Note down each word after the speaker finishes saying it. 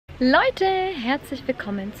Leute, herzlich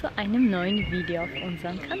willkommen zu einem neuen Video auf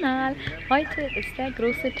unserem Kanal. Heute ist der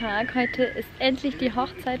große Tag. Heute ist endlich die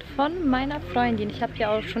Hochzeit von meiner Freundin. Ich habe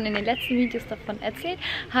ja auch schon in den letzten Videos davon erzählt.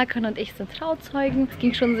 Hakan und ich sind Trauzeugen. Es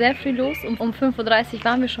ging schon sehr früh los. Um 5:30 Uhr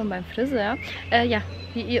waren wir schon beim Friseur. Ja,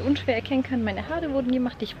 wie ihr unschwer erkennen könnt, meine Haare wurden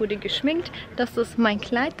gemacht, ich wurde geschminkt. Das ist mein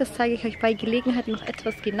Kleid, das zeige ich euch bei Gelegenheit noch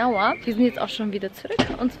etwas genauer. Wir sind jetzt auch schon wieder zurück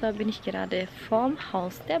und zwar bin ich gerade vorm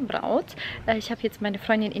Haus der Braut. Ich habe jetzt meine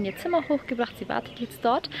Freundin in ihr Zimmer hochgebracht, sie wartet jetzt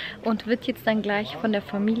dort und wird jetzt dann gleich von der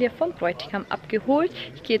Familie vom Bräutigam abgeholt.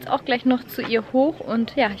 Ich gehe jetzt auch gleich noch zu ihr hoch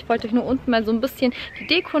und ja, ich wollte euch nur unten mal so ein bisschen die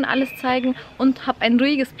Deko und alles zeigen und habe ein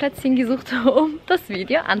ruhiges Plätzchen gesucht, um das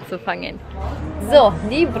Video anzufangen. So,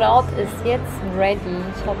 die Braut ist jetzt ready.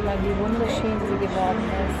 Schaut mal, wie wunderschön sie geworden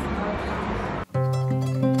ist.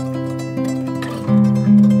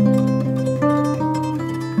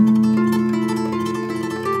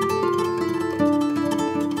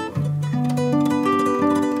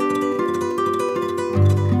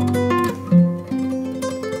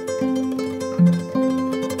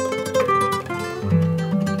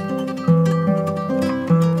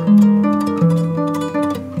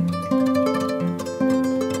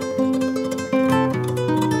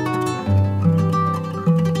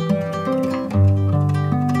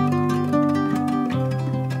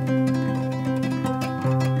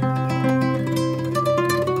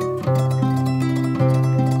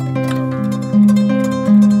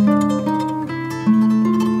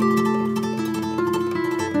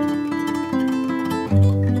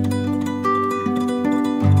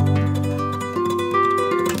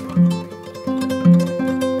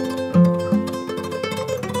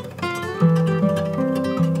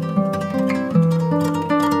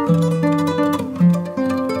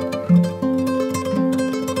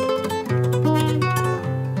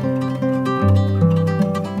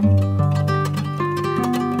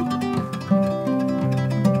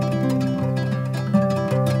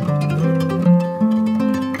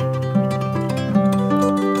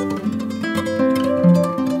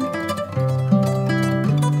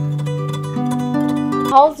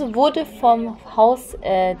 Zu Hause wurde vom Haus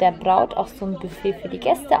der Braut auch so ein Buffet für die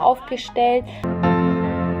Gäste aufgestellt.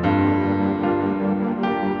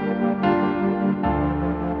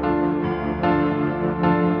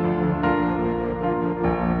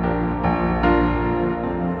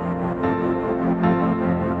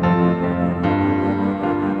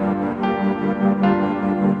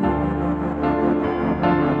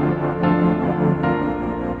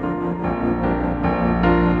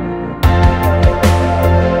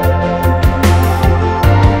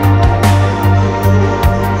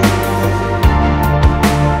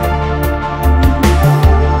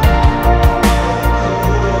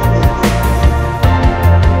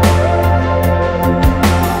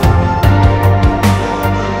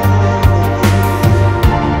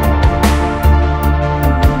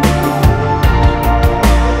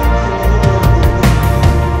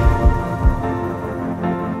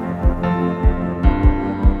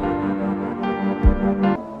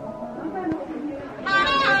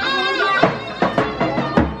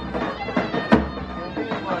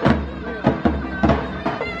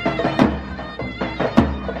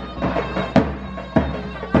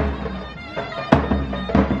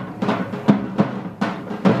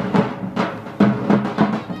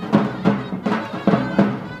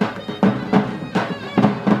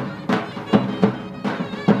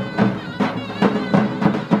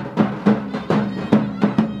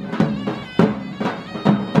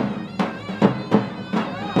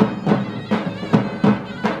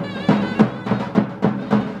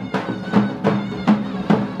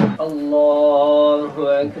 Allahu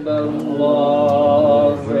Ekber,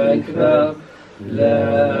 Allahu Ekber,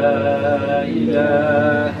 La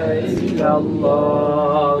ilahe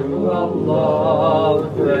illallah,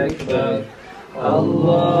 Allahu Ekber,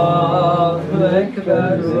 Allahu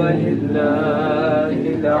Ekber ve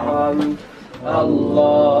lillahil hamd,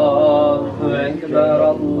 Allahu Ekber,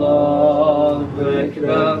 Allahu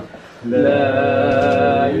Ekber,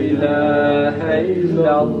 La ilahe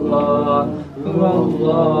illallah,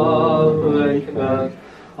 Allahu Ekber,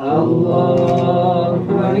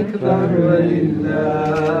 Allahu Ekber ve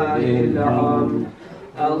lillahil hamd,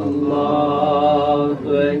 Allahu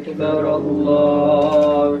Ekber,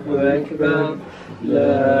 Allahu Ekber,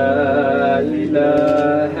 La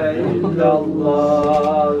ilahe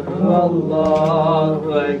illallah, Allahu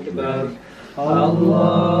Ekber,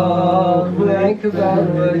 Allahu Ekber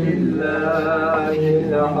ve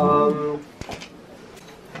lillahil hamd.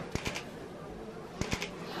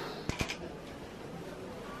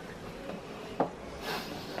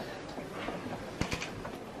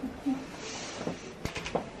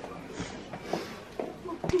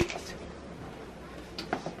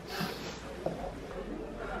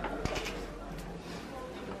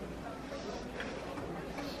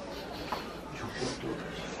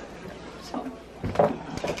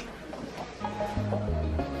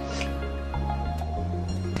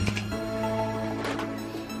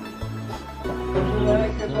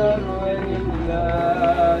 أكبر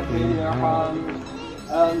ولله الحمد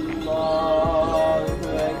الله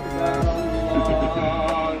أكبر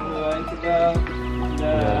الله أكبر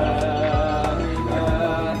لا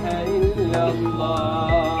إله إلا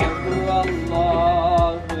الله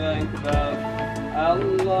والله أكبر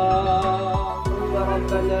اللهم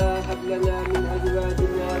ربنا هب لنا من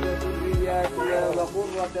أزواجنا وذرياتنا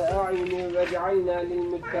وقرة أعين واجعلنا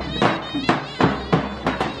للمتقين.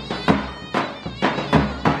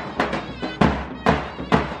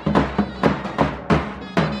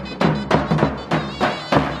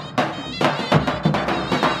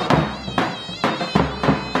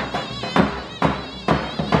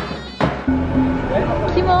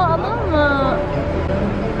 Kim o? Anam mı?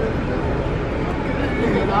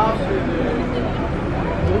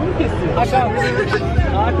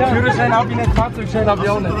 Führerschein habe ich nicht, Fahrzeugschein habe ich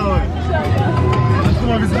auch nicht. Guck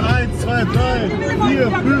mal, wir sind 1, 2, 3,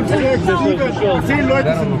 4, 5, 6, 7, 10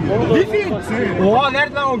 Leute sind wir. Wie viel? 10. Oha,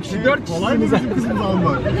 nereden 10 kişi? 4 kişi. Allein wir sind bizim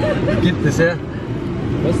almak. Gibt es ya.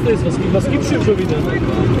 Was ist das? Was gibt's hier schon wieder?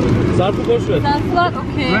 Sarfı boş ver. Zarflar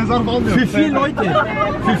okay. Ben zarf almıyorum. Für 4 Leute.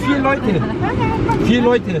 Für 4 Leute. 4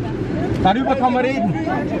 Leute. Darüber kann man reden.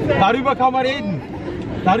 Darüber kann man reden.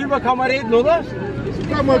 Darüber kann man reden, oder?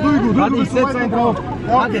 Guck mal, Duygu, Hadi ich setz einen drauf.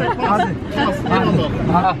 Hadi, hadi.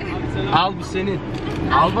 Hadi. Al bu senin.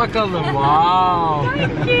 Al bakalım. Wow.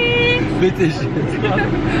 Bitte schön.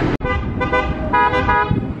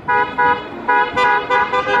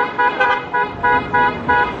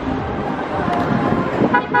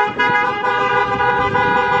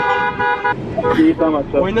 İyi tamam.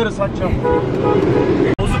 Oynarız açacağım.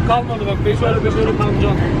 Bozuk kalmadı bak 5 euro 5 euro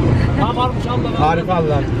kalacağım. Tamam varmış al da. Harika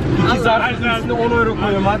Allah. 2 zarfın üstüne 10 euro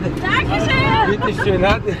koyuyorum hadi. Bitte schön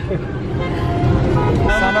hadi.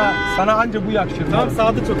 Sana anca bu yakışır. Tamam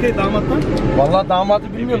Sadık okey damattan. Vallahi damadı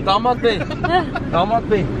bilmiyorum. Damat bey.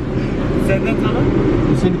 Damat bey. Senden tanı.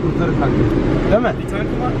 Bu seni kurtarır kanka. Değil mi? Bir tane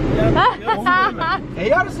var.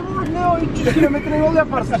 Yarısı vurur ne o 300 kilometre yol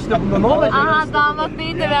yaparsın işte bunda ne olacak? Aha damat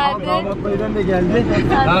beyi de verdi. Damat beyden de geldi.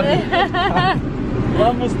 Hadi.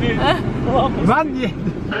 Lan Musti. Ben niye?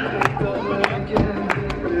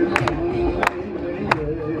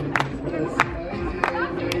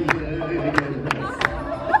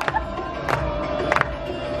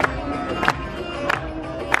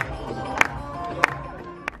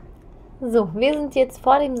 So, wir sind jetzt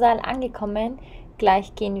vor dem Saal angekommen.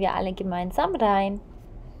 Gleich gehen wir alle gemeinsam rein.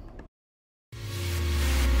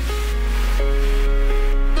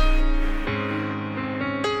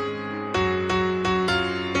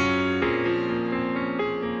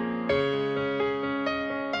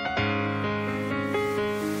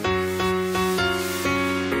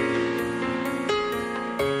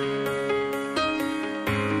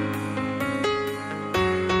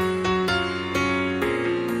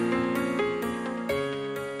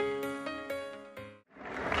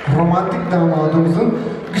 Romantik damadımızın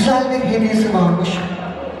güzel bir hediyesi varmış.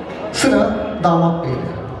 Sıra damat beyde.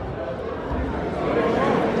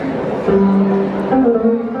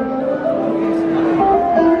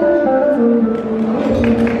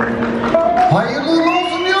 Hayırlı uğurlu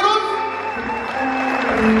olsun diyoruz.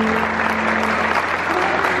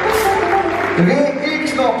 Ve ilk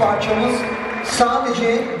slow parçamız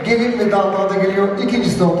sadece gelin ve damada geliyor. İkinci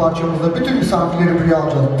slow parçamızda bütün misafirleri buraya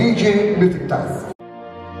alacağız. DJ Lütük'ten.